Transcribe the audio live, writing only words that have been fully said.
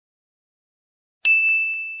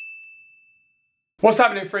What's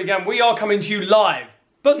happening, FreeGang? We are coming to you live,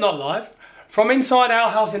 but not live, from inside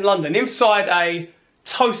our house in London, inside a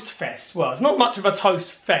toast fest. Well, it's not much of a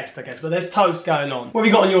toast fest, I guess, but there's toast going on. What have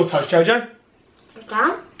you got on your toast, JoJo?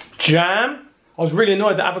 Jam. Jam? I was really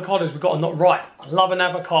annoyed that avocados we got are not right. I love an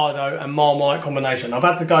avocado and Marmite combination. I've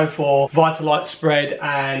had to go for Vitalite spread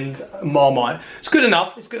and Marmite. It's good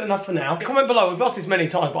enough. It's good enough for now. Comment below. We've asked this many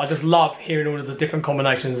times, but I just love hearing all of the different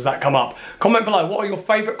combinations that come up. Comment below. What are your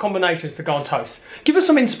favourite combinations to go on toast? Give us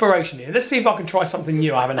some inspiration here. Let's see if I can try something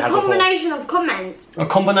new I haven't had before. A combination of comments. A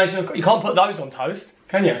combination of... You can't put those on toast,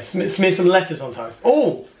 can you? Smear some letters on toast.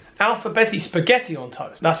 Oh! Alphabetti spaghetti on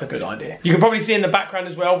toast. That's a good idea. You can probably see in the background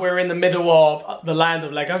as well, we're in the middle of the land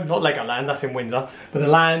of Lego. Not Legoland, that's in Windsor, but the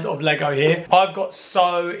land of Lego here. I've got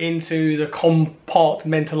so into the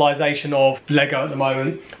compartmentalisation of Lego at the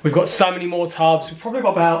moment. We've got so many more tubs. We've probably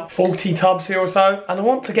got about 40 tubs here or so, and I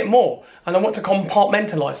want to get more. And I want to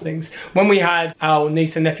compartmentalise things. When we had our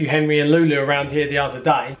niece and nephew Henry and Lulu around here the other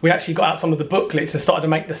day, we actually got out some of the booklets and started to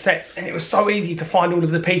make the sets, and it was so easy to find all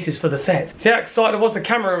of the pieces for the sets. See how excited I was? The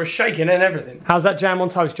camera was shaking and everything. How's that jam on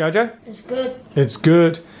toast, JoJo? It's good. It's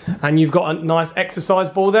good. And you've got a nice exercise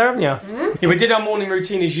ball there, haven't you? Mm-hmm. Yeah, we did our morning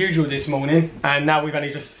routine as usual this morning, and now we've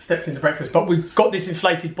only just stepped into breakfast, but we've got this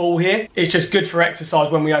inflated ball here. It's just good for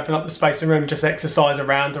exercise when we open up the space in the room, just exercise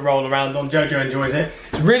around, to roll around on. JoJo enjoys it.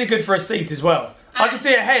 It's really good for a seat as well. I can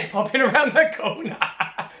see a head popping around that corner.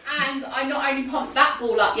 And I not only pumped that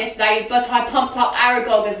ball up yesterday, but I pumped up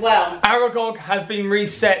Aragog as well. Aragog has been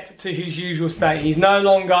reset to his usual state. He's no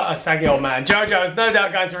longer a saggy old man. JoJo is no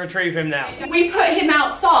doubt going to retrieve him now. We put him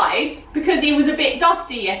outside because he was a bit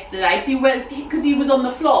dusty yesterday, because he was on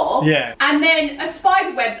the floor. Yeah. And then a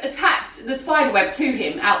spider web attached the spider web to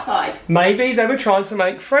him outside. Maybe they were trying to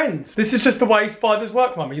make friends. This is just the way spiders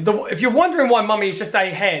work, Mummy. If you're wondering why Mummy is just a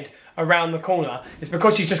head around the corner, it's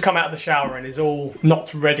because she's just come out of the shower and is all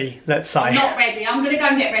not ready, let's say. I'm not ready. I'm going to go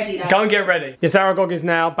and get ready though. Go and get ready. Yes, Aragog is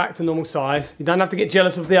now back to normal size. You don't have to get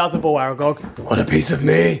jealous of the other ball, Aragog. Want a piece of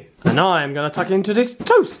me? And I am going to tuck into this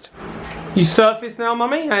toast. You surface now,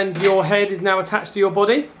 Mummy, and your head is now attached to your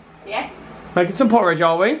body? Yes. Making some porridge,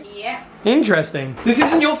 are we? Yeah. Interesting. This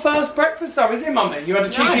isn't your first breakfast though, is it, Mummy? You had a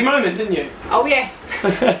cheeky moment, didn't you? Oh yes.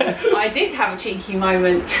 I did have a cheeky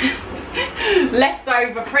moment.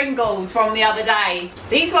 Leftover Pringles from the other day.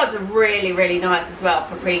 These ones are really, really nice as well,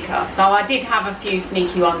 paprika. So I did have a few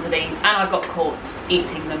sneaky ones of these, and I got caught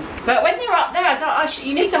eating them. But when they're up there,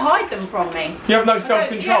 you need to hide them from me. You have no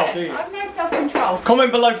self-control, do you? I have no self-control.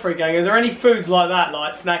 Comment below, FreeGang, is there any foods like that,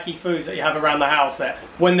 like snacky foods that you have around the house that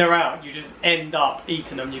when they're out, you just end up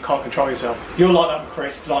eating them, you can't control yourself? You're like that with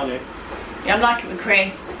crisps, aren't you? Yeah, I'm like it with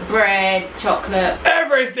crisps, bread, chocolate.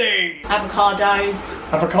 Everything! Avocados.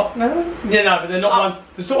 Avocado? No? Yeah, no, but they're not ones,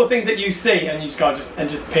 the sort of things that you see and you just go and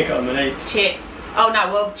just pick them and eat. Chips. Oh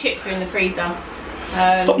no, well, chips are in the freezer.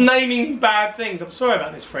 Stop naming bad things. I'm sorry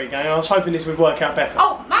about this, FreeGang. I was hoping this would work out better.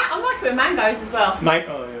 Oh, I like it with mangoes as well. Oh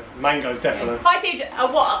yeah, mangoes definitely. I did a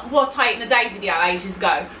what I ate in a day video ages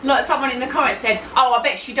ago. Like someone in the comments said, oh, I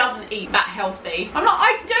bet she doesn't eat that healthy. I'm like,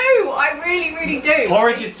 I do. I really, really do.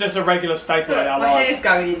 Porridge is just a regular staple in our lives. My hair's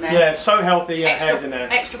going in there. Yeah, it's so healthy. Your hair's in there.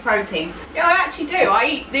 Extra protein. Yeah, I actually do. I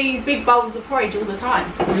eat these big bowls of porridge all the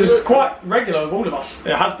time. This is quite regular with all of us.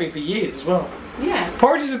 It has been for years as well. Yeah.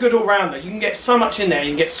 Porridge is a good all-rounder. You can get so much in there.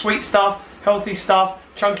 You can get sweet stuff, healthy stuff,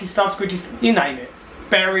 chunky stuff, squidgy stuff, you name it.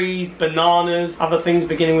 Berries, bananas, other things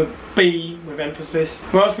beginning with B with emphasis.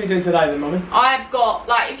 What else are we doing today then, Mummy? I've got,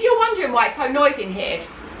 like, if you're wondering why it's so noisy in here,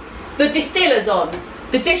 the distiller's on,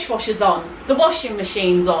 the dishwasher's on, the washing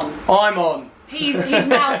machine's on. I'm on. His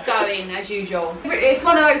mouth's going as usual. It's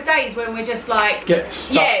one of those days when we're just like, get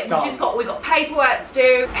stuff done. we've got paperwork to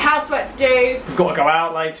do, housework to do. We've got to go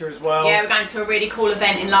out later as well. Yeah, we're going to a really cool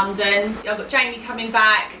event in London. I've got Jamie coming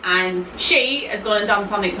back, and she has gone and done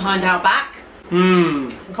something behind our back. I'm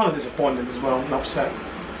kind of disappointed as well and upset.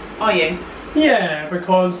 Are you? Yeah,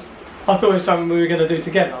 because I thought it was something we were going to do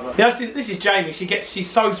together. Yeah, this is Jamie. She's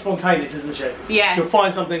so spontaneous, isn't she? Yeah. She'll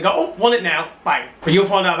find something and go, oh, want it now, bang. But you'll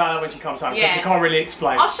find out about it when she comes home. Yeah. You can't really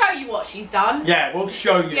explain. I'll show you what she's done. Yeah, we'll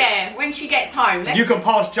show you. Yeah, when she gets home. You can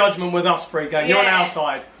pass judgment with us, FreeGang. You're on our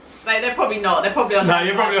side. They're probably not. They're probably on No,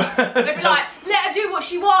 you're probably on. They'll be like, let her do what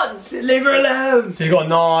she wants. Leave her alone. So you've got a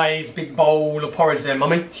nice big bowl of porridge there,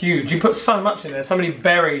 Mummy. It's huge. You put so much in there. So many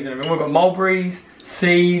berries and everything. We've got mulberries,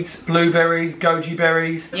 seeds, blueberries, goji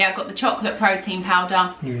berries. Yeah, I've got the chocolate protein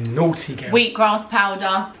powder. You naughty girl. Wheatgrass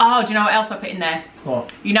powder. Oh, do you know what else I put in there?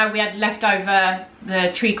 What? You know we had leftover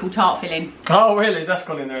the treacle tart filling. Oh really? That's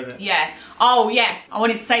gone in there, is it? Yeah. Oh yes, I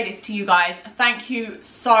wanted to say this to you guys. Thank you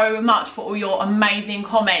so much for all your amazing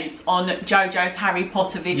comments on JoJo's Harry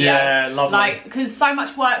Potter video. Yeah, lovely. Like, because so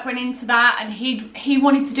much work went into that, and he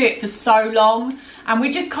wanted to do it for so long, and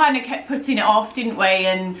we just kind of kept putting it off, didn't we?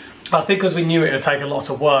 And I think because we knew it would take a lot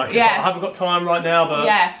of work. Yeah. Like, I haven't got time right now, but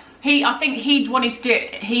yeah. I think he'd wanted to do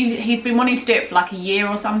it. He's been wanting to do it for like a year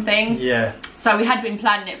or something. yeah. So we had been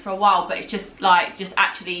planning it for a while, but it's just like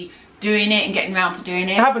actually doing it and getting around to doing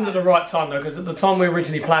it. It happened at the right time though, because at the time we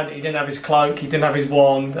originally planned it, he didn't have his cloak, he didn't have his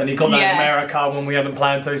wand, and he got that in America when we hadn't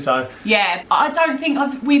planned to, so. Yeah, I don't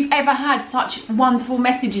think we've ever had such wonderful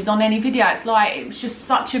messages on any video. It's like, it was just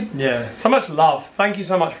such a... Yeah, so much love. Thank you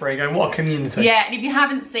so much, FreeGang. What a community. Yeah, and if you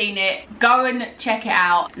haven't seen it, go and check it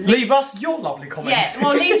out. Leave us your lovely comments. Yeah,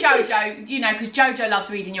 well, leave JoJo, you know, because JoJo loves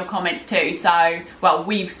reading your comments too, so, well,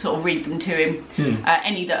 we sort of read them to him.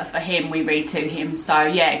 Any that are for him, we read to him, so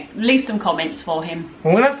yeah, leave some comments for him.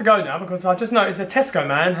 Well, we're gonna have to go now because I just noticed the Tesco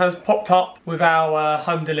man has popped up with our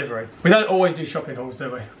home delivery. We don't always do shopping hauls, do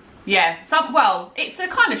we? Yeah, well, it's a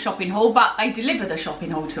kind of shopping haul, but they deliver the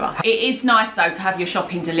shopping haul to us. It is nice though to have your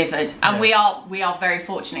shopping delivered, and we are very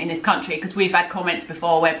fortunate in this country because we've had comments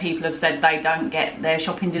before where people have said they don't get their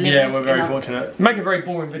shopping delivered. Yeah, we're very fortunate. Make a very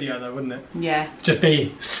boring video though, wouldn't it? Yeah. Just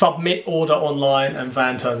be submit order online and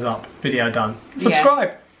van turns up. Video done.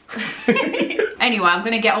 Subscribe. Anyway, I'm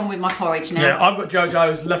going to get on with my porridge now. Yeah, I've got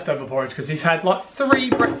JoJo's leftover porridge because he's had like 3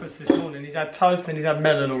 breakfasts this morning. He's had toast and he's had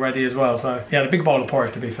melon already as well. So he had a big bowl of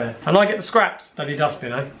porridge, to be fair. And I get the scraps. Bloody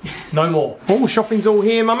dustbin, eh? No more. Oh, shopping's all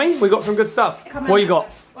here, mummy. We got some good stuff. What you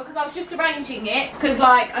got? Well, because I was just arranging it, because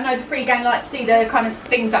like, I know the FreeGang like to see the kind of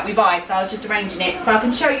things that we buy, so I was just arranging it so I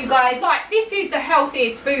can show you guys, like, this is the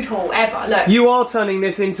healthiest food haul ever, look. You are turning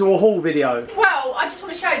this into a haul video. Well, I just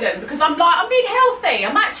want to show them, because I'm like, I'm being healthy,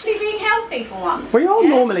 I'm actually being healthy for once. We are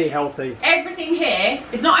normally healthy. Everything here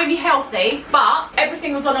is not only healthy, but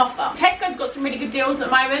everything was on offer. Tesco's got some really good deals at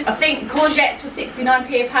the moment. I think courgettes were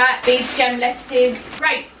 69p a pack, these gem lettuces,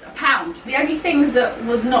 grapes, £1. The only things that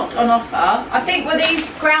was not on offer, I think, were these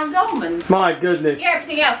ground almonds. My goodness. Yeah,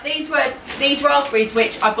 everything else. These were these raspberries,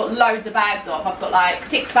 which I've got loads of bags of. I've got like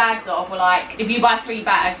 6 bags of, or like if you buy 3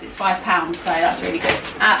 bags, it's £5. So that's really good.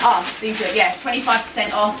 These are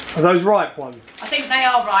 25% off. Are those ripe ones? I think they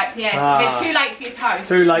are ripe. Yes. It's too late for your toast.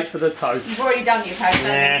 Too late for the toast. You've already done your toast.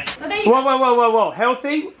 Yeah. So there you go. Whoa.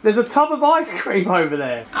 Healthy? There's a tub of ice cream over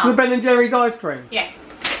there. The Ben and Jerry's ice cream. Yes.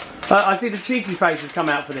 I see the cheeky faces come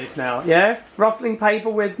out for this now, yeah? Rustling paper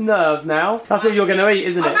with nerves now. That's what you're going to eat,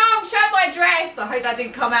 isn't it? Oh no, I'm showing my dress. I hope that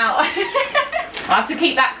didn't come out. I have to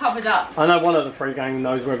keep that covered up. I know one of the FreeGang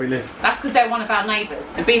knows where we live. That's because they're one of our neighbours.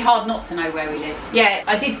 It'd be hard not to know where we live. Yeah,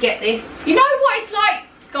 I did get this. You know what it's like,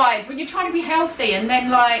 guys, when you're trying to be healthy and then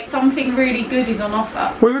like something really good is on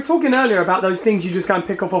offer. We were talking earlier about those things you just go and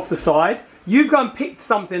pick off the side. You've gone and picked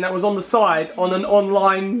something that was on the side on an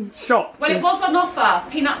online shop. Well, it was on offer.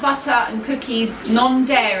 Peanut butter and cookies,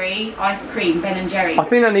 non-dairy ice cream, Ben & Jerry's. I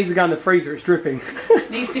think that needs to go in the freezer, it's dripping.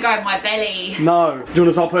 Needs to go in my belly. No. Do you want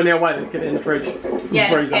to start putting it away? Let's get it in the fridge.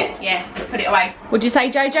 Yeah, let's put it away. What'd you say,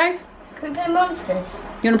 JoJo? Can we play Monsters?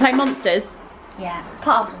 You want to play Monsters? Yeah,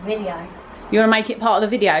 part of the video. You want to make it part of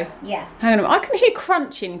the video? Yeah. Hang on a minute. I can hear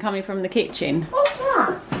crunching coming from the kitchen. What's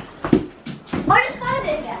that? I just heard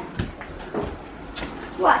it again.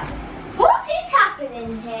 What? What is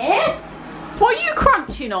happening here? What are you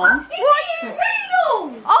crunching on? It's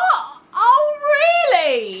Pringles! Oh,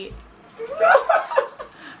 really?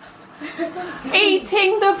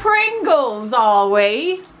 Eating the Pringles, are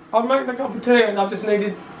we? I'm making a cup of tea and I've just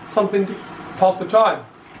needed something to pass the time.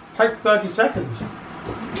 Take 30 seconds.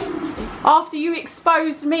 After you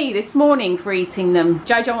exposed me this morning for eating them,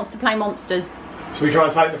 JoJo wants to play Monsters. Should we try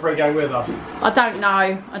and take the FreeGang with us? I don't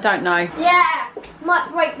know. Yeah,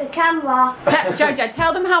 might break the camera. JoJo,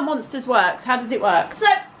 tell them how Monsters works. How does it work? So,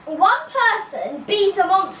 one person beats a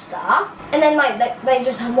monster, and then like they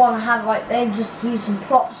just want to have like, they just use some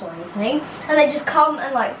props or anything, and they just come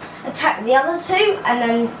and like attack the other 2, and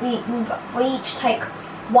then we each take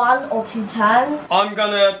 1 or 2 turns. I'm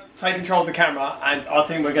gonna take control of the camera and I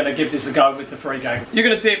think we're gonna give this a go with the FreeGang. You're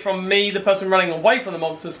gonna see it from me, the person running away from the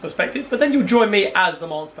monster's perspective, but then you'll join me as the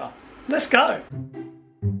monster. Let's go.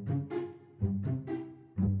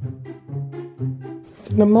 It's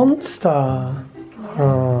the monster.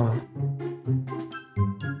 Oh.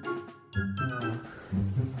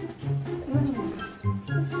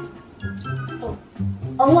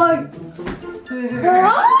 Hello.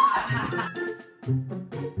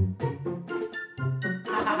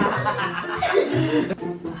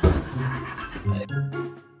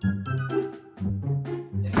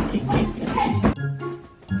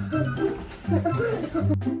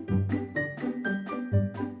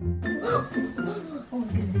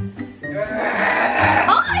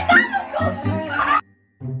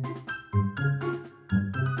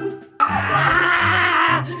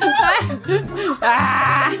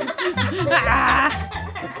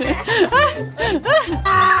 Are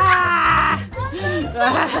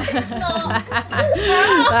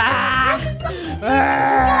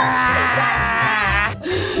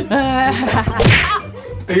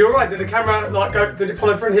you alright? Did the camera like go? Did it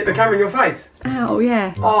follow through and hit the camera in your face? Ow,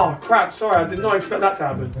 yeah. Oh crap! Sorry, I did not expect that to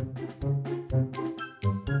happen.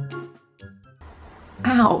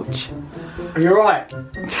 Ouch. Are you alright?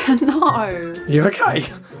 No. Are you okay?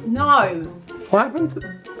 No. What happened?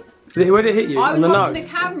 Where did it hit you? I was on the holding nose?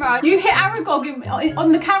 the camera. You hit Aragog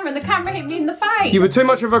on the camera and the camera hit me in the face. You were too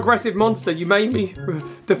much of an aggressive monster. You made me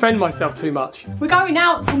defend myself too much. We're going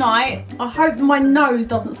out tonight. I hope my nose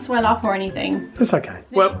doesn't swell up or anything. It's okay.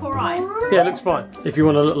 Does it look alright? Yeah, it looks fine. If you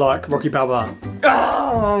want to look like Rocky Balboa.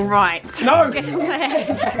 Oh, right. No! Get away.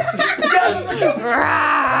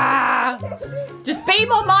 Just be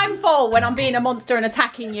more mindful when I'm being a monster and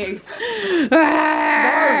attacking you.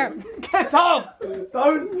 No! Get off!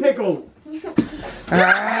 Don't tickle. Let's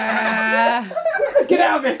get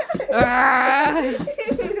out of it.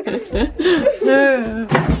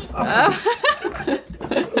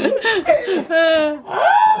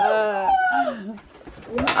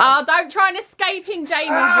 Oh, don't try and escape in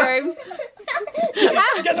Jamie's room.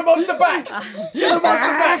 Get the monster back! Get the monster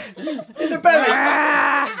back! In the belly!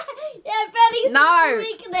 Yeah, Belly's No.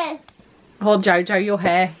 weakness. Oh, Jojo, your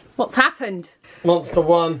hair. What's happened? Monster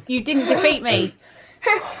won. You didn't defeat me.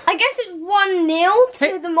 I guess it's 1-0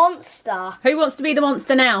 to the monster. Who wants to be the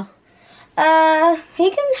monster now? He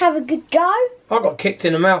can have a good go. I got kicked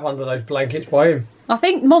in the mouth under those blankets by him. I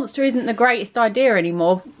think monster isn't the greatest idea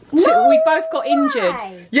anymore. No We both got injured.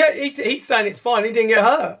 way. Yeah, he's saying it's fine. He didn't get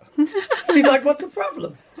hurt. He's like, what's the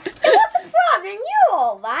problem? What's the problem? You're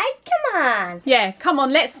alright. Come on. Yeah, come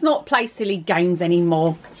on, let's not play silly games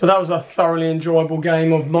anymore. So that was a thoroughly enjoyable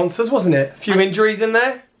game of monsters, wasn't it? A few injuries in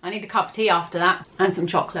there. I need a cup of tea after that and some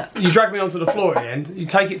chocolate. You dragged me onto the floor at the end. You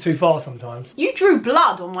take it too far sometimes. You drew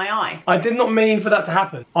blood on my eye. I did not mean for that to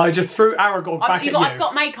happen. I just threw Aragog back at you. I've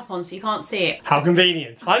got makeup on so you can't see it. How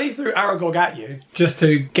convenient. I only threw Aragog at you just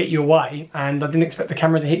to get you away, and I didn't expect the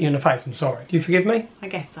camera to hit you in the face. I'm sorry. Do you forgive me? I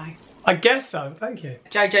guess so. I guess so. Thank you.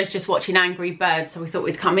 Jojo's just watching Angry Birds, so we thought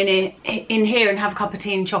we'd come in here and have a cup of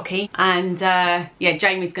tea and chocky. And yeah,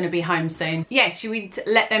 Jamie's going to be home soon. Yeah, should we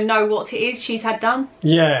let them know what it is she's had done?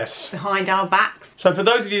 Yes. Behind our backs. So for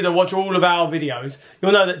those of you that watch all of our videos,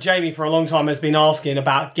 you'll know that Jamie for a long time has been asking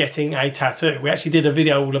about getting a tattoo. We actually did a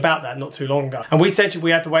video all about that not too long ago. And we said we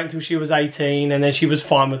had to wait until she was 18, and then she was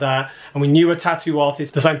fine with that. And we knew a tattoo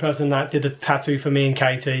artist, the same person that did a tattoo for me and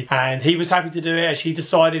Katie. And he was happy to do it, and she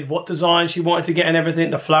decided what design she wanted to get and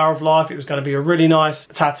everything. The flower of life. It was going to be a really nice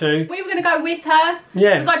tattoo. We were going to go with her.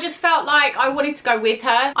 Yeah. Because I just felt like I wanted to go with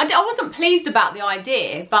her. I wasn't pleased about the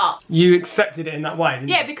idea, but... You accepted it in that way, didn't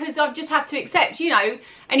you? Yeah, because I just have to accept, you know,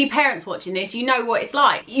 any parents watching this, you know what it's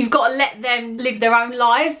like. You've got to let them live their own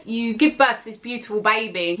lives. You give birth to this beautiful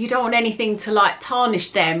baby. You don't want anything to like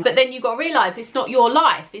tarnish them. But then you've got to realise it's not your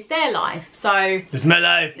life, it's their life. So it's my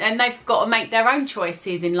life. And they've got to make their own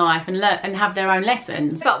choices in life and learn and have their own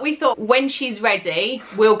lessons. But we thought when she's ready,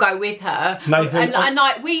 we'll go with her. Nathan, and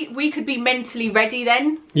like we could be mentally ready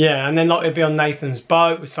then. Yeah, and then like it'd be on Nathan's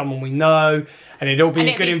boat with someone we know. And it'd all be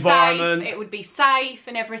a good environment. It would be safe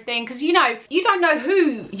and everything. Because, you know, you don't know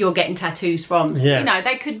who you're getting tattoos from. So, you know,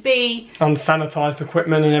 they could be... Unsanitised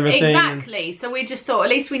equipment and everything. Exactly. So we just thought, at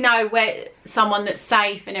least we know where someone that's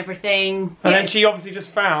safe and everything. And then she obviously just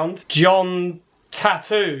found John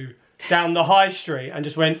Tattoo down the high street and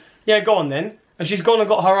just went, yeah, go on then. And she's gone and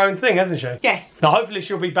got her own thing, hasn't she? Yes. Now, hopefully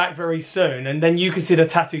she'll be back very soon, and then you can see the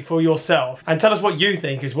tattoo for yourself. And tell us what you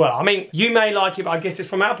think as well. I mean, you may like it, but I guess it's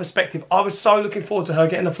from our perspective. I was so looking forward to her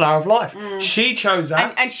getting the flower of life. She chose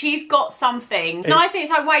that. And she's got something. It's nice in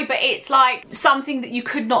its own way, but it's like something that you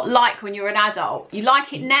could not like when you're an adult. You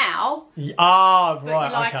like it now. Ah,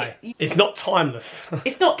 right, like okay. It's not timeless.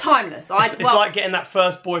 It's not timeless. It's like getting that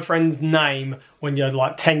first boyfriend's name when you're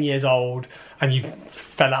like 10 years old and you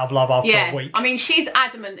fell out of love after a week. I mean, she's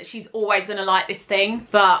adamant that she's always going to like this thing,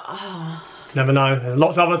 but... Never know. There's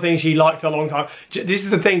lots of other things she liked a long time. This is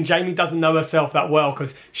the thing, Jamie doesn't know herself that well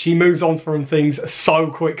because she moves on from things so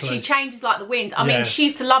quickly. She changes like the wind. I mean, she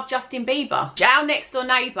used to love Justin Bieber. Our next door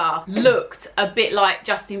neighbour looked a bit like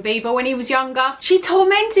Justin Bieber when he was younger. She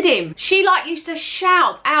tormented him. She like used to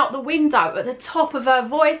shout out the window at the top of her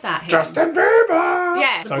voice at him. Justin Bieber!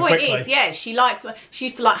 Yeah, the point is, yeah, she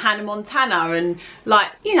used to like Hannah Montana and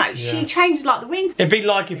like, you know, she changes like the wind. It'd be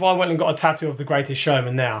like if I went and got a tattoo of The Greatest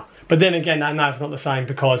Showman now. But then again, no, it's not the same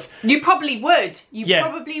because... You probably would. You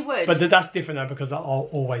probably would. But that's different though because I'll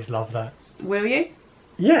always love that. Will you?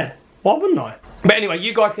 Yeah. Why wouldn't I? But anyway,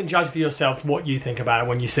 you guys can judge for yourself what you think about it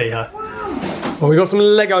when you see her. Wow. Well, we've got some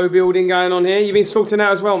Lego building going on here. You've been sorting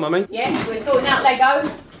out as well, Mummy? Yes, we're sorting out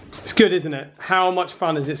Lego. It's good, isn't it? How much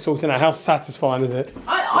fun is it sorting out? How satisfying is it?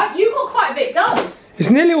 You got quite a bit done. It's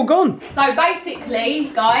nearly all gone. So basically,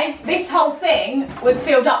 guys, this whole thing was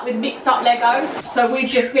filled up with mixed up Lego. So we've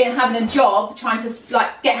just been having a job trying to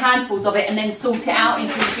like get handfuls of it and then sort it out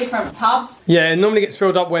into different tubs. Yeah, it normally gets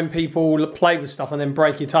filled up when people play with stuff and then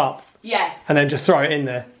break it up. Yeah. And then just throw it in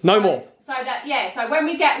there. No more. So that, yeah, so when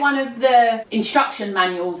we get one of the instruction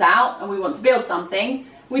manuals out and we want to build something,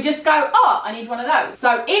 we just go, oh, I need one of those.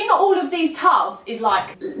 So in all of these tubs is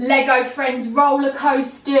like Lego Friends roller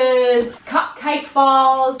coasters, cupcake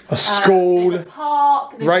bars, a school, there's a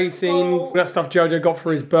park, there's racing, a school. that stuff JoJo got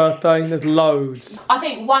for his birthday. There's loads. I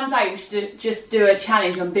think one day we should just do a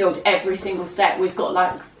challenge and build every single set. We've got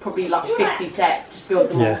like probably like 50 sets, just build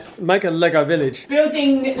them all. Make a Lego village.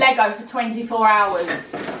 Building Lego for 24 hours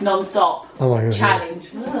non-stop. Oh my God. Challenge.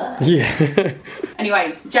 Yeah.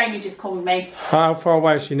 Anyway, Jamie just called me. How far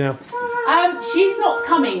away is she now? She's not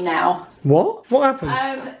coming now. What? What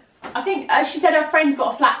happened? I think she said her friend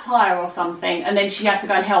got a flat tyre or something, and then she had to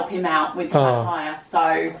go and help him out with the flat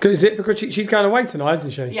tyre. So is it because she's going away tonight,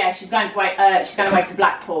 isn't she? yeah, she's going away to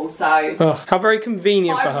Blackpool. So how very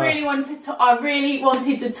convenient for her. I really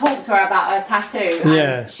wanted to talk to her about her tattoo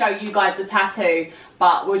and show you guys the tattoo,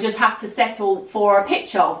 but we'll just have to settle for a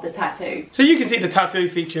picture of the tattoo. So you can see the tattoo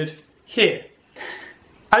featured here.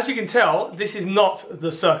 As you can tell, this is not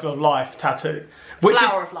the Circle of Life tattoo.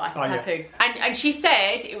 Flower of Life tattoo. Yeah. And she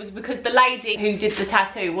said it was because the lady who did the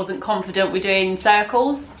tattoo wasn't confident with doing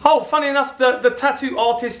circles. Oh, funny enough, the tattoo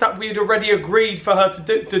artist that we had already agreed for her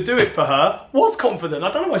to do it for her was confident.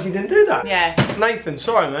 I don't know why she didn't do that. Yeah. Nathan,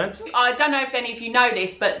 sorry man. I don't know if any of you know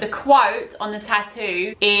this, but the quote on the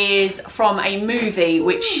tattoo is from a movie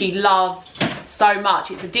which she loves so much.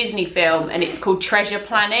 It's a Disney film and it's called Treasure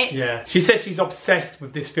Planet. Yeah. She says she's obsessed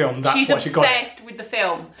with this film. That's she's what she got. obsessed with the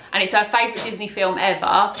film and it's her favourite Disney film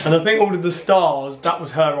ever. And I think all of the stars, that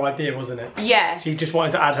was her idea, wasn't it? Yeah. She just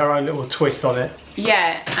wanted to add her own little twist on it.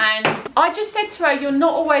 Yeah, and I just said to her, you're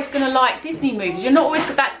not always going to like Disney movies. You're not always,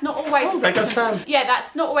 that's not always... Oh, there goes Sam. Yeah,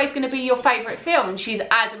 that's not always going to be your favourite film. And she's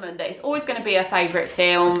adamant that it's always going to be her favourite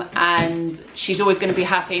film and she's always going to be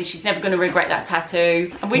happy and she's never going to regret that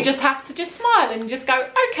tattoo. And we just have to just smile and just go,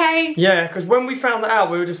 okay. Yeah, because when we found that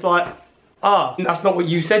out, we were just like, that's not what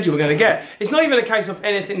you said you were going to get. It's not even a case of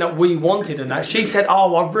anything that we wanted and that. She said,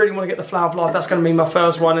 oh, I really want to get the Flower of Life. That's going to be my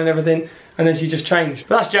first one and everything. And then she just changed.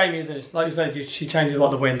 But that's Jamie, isn't it? Like you said, she changes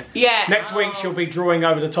like the wind. Yeah. Next week she'll be drawing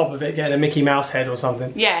over the top of it, getting a Mickey Mouse head or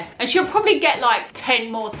something. Yeah. And she'll probably get like 10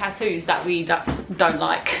 more tattoos that we don't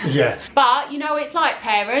like. Yeah. But you know, it's like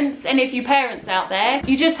parents, and if you parents out there,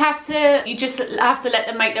 you just have to let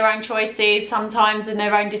them make their own choices sometimes and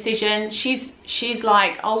their own decisions. She's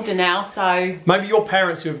like older now, so maybe your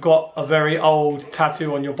parents who have got a very old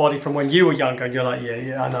tattoo on your body from when you were younger and you're like,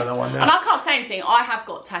 yeah, I know that one now. And I can't say anything. I have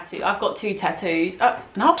got tattoos. I've got 2 tattoos.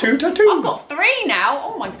 No, 2 tattoos? I've got 3 now.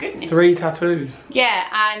 Oh my goodness. 3 tattoos. Yeah,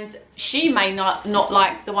 and she may not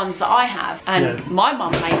like the ones that I have, and my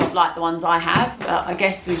mum may not like the ones I have, but I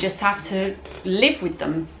guess we just have to live with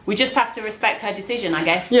them. We just have to respect her decision, I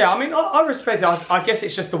guess. Yeah, I mean, I respect it. I guess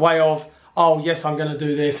it's just a way of, oh yes, I'm going to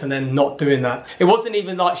do this and then not doing that. It wasn't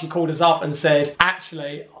even like she called us up and said,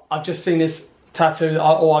 actually, I've just seen this tattoo,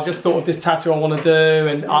 or I've just thought of this tattoo I want to do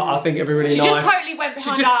and I think it'd be really nice. She just totally went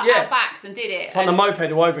behind our backs and did it. It's on the moped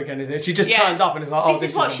all over again, isn't it? She just turned up and it's like, oh,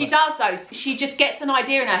 this is what she does though. She just gets an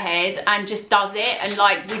idea in her head and just does it, and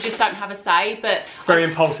like, we just don't have a say. But very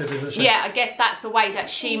impulsive, isn't she? Yeah, I guess that's the way that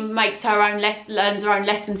she makes her own learns her own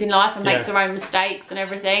lessons in life and makes her own mistakes and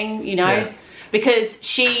everything, you know. Yeah. Because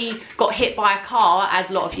she got hit by a car, as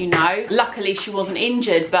a lot of you know. Luckily, she wasn't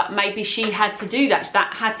injured, but maybe she had to do that.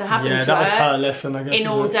 That had to happen to her. Yeah, that was her lesson, I guess. In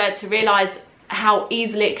order to realise how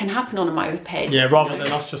easily it can happen on a moped. Yeah, rather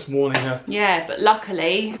than us just warning her. Yeah, but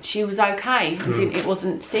luckily, she was okay. It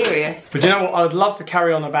wasn't serious. But you know what? I would love to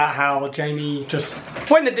carry on about how Jamie just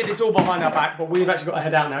went and did this all behind our back, but we've actually got to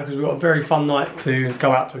head out now because we've got a very fun night to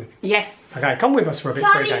go out to. Yes. Okay, come with us for a bit.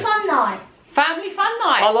 Family fun night. Family fun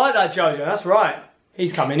night. I like that, JoJo. That's right.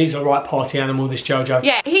 He's coming. He's a right party animal, this JoJo.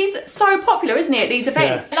 Yeah, he's so popular, isn't he, at these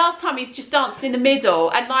events? Yeah. Last time he's just dancing in the middle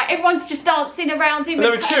and like everyone's just dancing around him.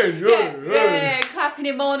 And yeah, clapping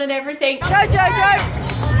him on and everything. Go, JoJo!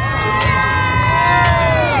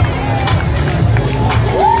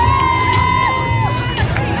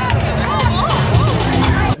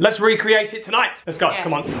 Let's recreate it tonight. Let's go,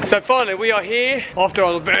 come on. So finally we are here after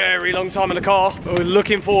a very long time in the car. We're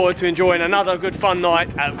looking forward to enjoying another good fun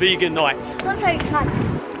night at Vegan Nights. I'm so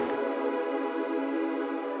excited.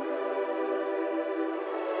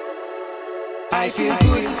 I feel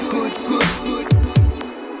good, good, good, good.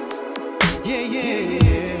 Yeah, yeah,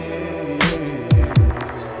 yeah.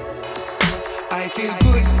 I feel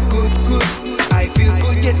good, good, good. I feel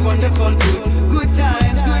good, just wonderful, good. Good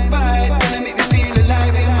times, good vibes, gonna make me feel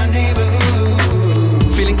alive in my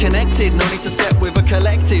neighborhood. Feeling connected, no need to step with a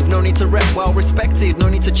collective. No need to rep, well respected. No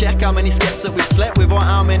need to check how many skets that we've slept with, or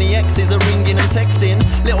how many exes are ringing and texting.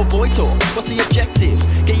 Little boy talk, what's the objective?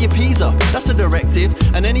 Get your P's up, that's a directive.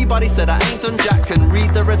 And anybody said I ain't done jack can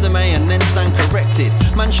read the resume and then stand corrected.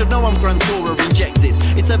 Man should know I'm Grand Tourer injected.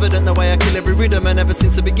 It's evident the way I kill every rhythm, and ever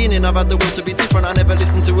since the beginning I've had the will to be different. I never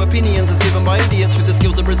listen to opinions as given by idiots with the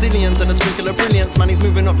skills of resilience and a sprinkle of brilliance. Man, he's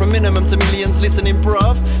moving up from minimum to millions. Listening,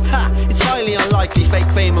 bruv, ha, it's highly unlikely fake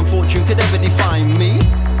fame and fortune could ever define me.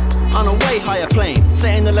 On a way higher plane,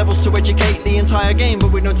 setting the levels to educate the entire game,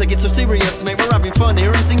 but we don't take it so serious, mate. We're having fun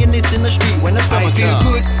here. I'm singing this in the street when the summer I feel comes.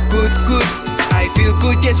 good, good, good. I feel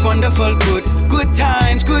good, just wonderful, good. Good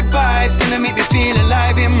times, good vibes, gonna make me feel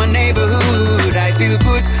alive in my neighborhood. I feel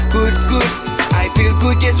good, good, good. I feel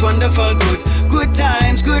good, just wonderful, good. Good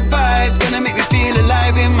times, good vibes, gonna make me feel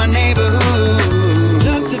alive in my neighborhood.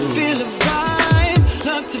 Love to feel a vibe,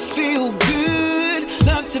 love to feel good,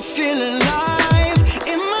 love to feel alive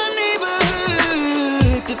in my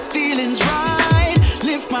neighborhood. The feeling's right,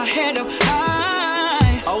 lift my head up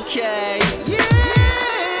high. Okay. Yeah.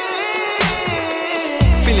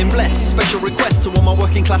 Feeling blessed, special request to all my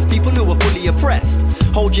working class people who are fully oppressed.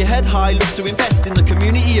 Hold your head high, look to invest in the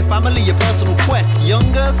community, your family, your personal quest.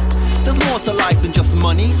 Youngers, there's more to life than just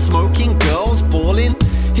money, smoking, girls, balling.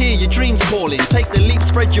 Hear your dreams calling, take the leap,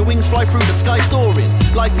 spread your wings, fly through the sky soaring.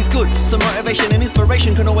 Life is good, so motivation and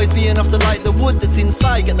inspiration can always be enough to light the wood that's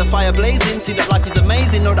inside. Get the fire blazing, see that life is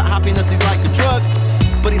amazing, know that happiness is like a drug.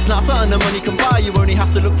 But it's not something that money can buy. You only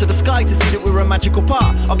have to look to the sky to see that we're a magical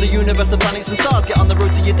part of the universe, the planets and stars. Get on the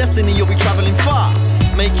road to your destiny, you'll be travelling far.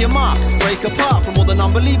 Make your mark, break apart from all the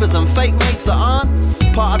non-believers and fake mates that aren't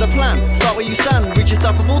part of the plan. Start where you stand, rid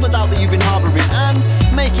yourself of all the doubt that you've been harbouring, and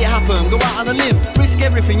make it happen. Go out on a limb, risk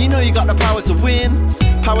everything, you know you got the power to win.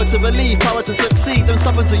 Power to believe, power to succeed. Don't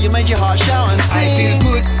stop until you made your heart shout and sing. I feel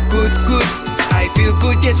good, good, good. I feel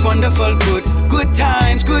good, just wonderful, good. Good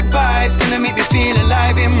times, good vibes, gonna make me feel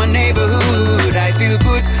alive in my neighborhood. I feel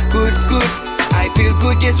good, good, good. I feel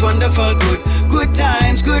good, just wonderful, good. Good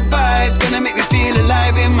times, good vibes, gonna make me feel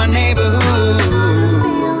alive in my neighborhood.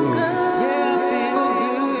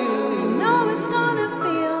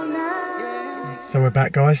 So we're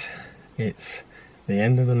back, guys. It's the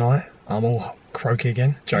end of the night. I'm all croaky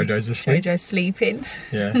again. JoJo's asleep. JoJo's sleeping.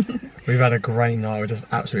 Yeah. We've had a great night. We just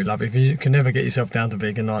absolutely love it. If you can never get yourself down to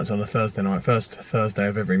vegan nights on a Thursday night, first Thursday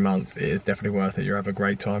of every month, it is definitely worth it. You'll have a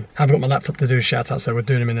great time. I haven't got my laptop to do a shout out, so we're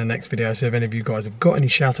doing them in the next video. So if any of you guys have got any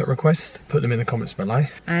shout out requests, put them in the comments below.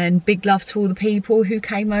 And big love to all the people who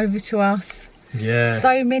came over to us. Yeah.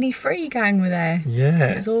 So many FreeGang were there.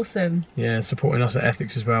 Yeah. It was awesome. Yeah, supporting us at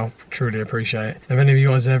Ethics as well. Truly appreciate it. If any of you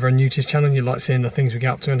guys are ever new to this channel and you like seeing the things we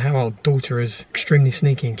get up to and how our daughter is extremely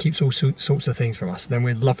sneaky and keeps all sorts of things from us, then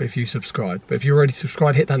we'd love it if you subscribe. But if you're already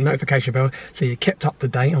subscribed, hit that notification bell so you're kept up to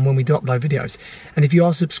date on when we do upload videos. And if you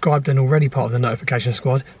are subscribed and already part of the notification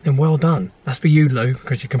squad, then well done. That's for you, Lou,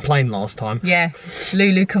 because you complained last time. Yeah,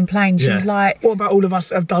 Lulu complained. She was like, what about all of us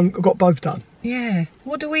that have got both done? Yeah,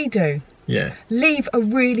 what do we do? Yeah. Leave a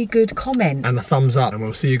really good comment. And a thumbs up. And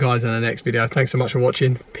we'll see you guys in the next video. Thanks so much for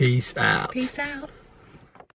watching. Peace out. Peace out.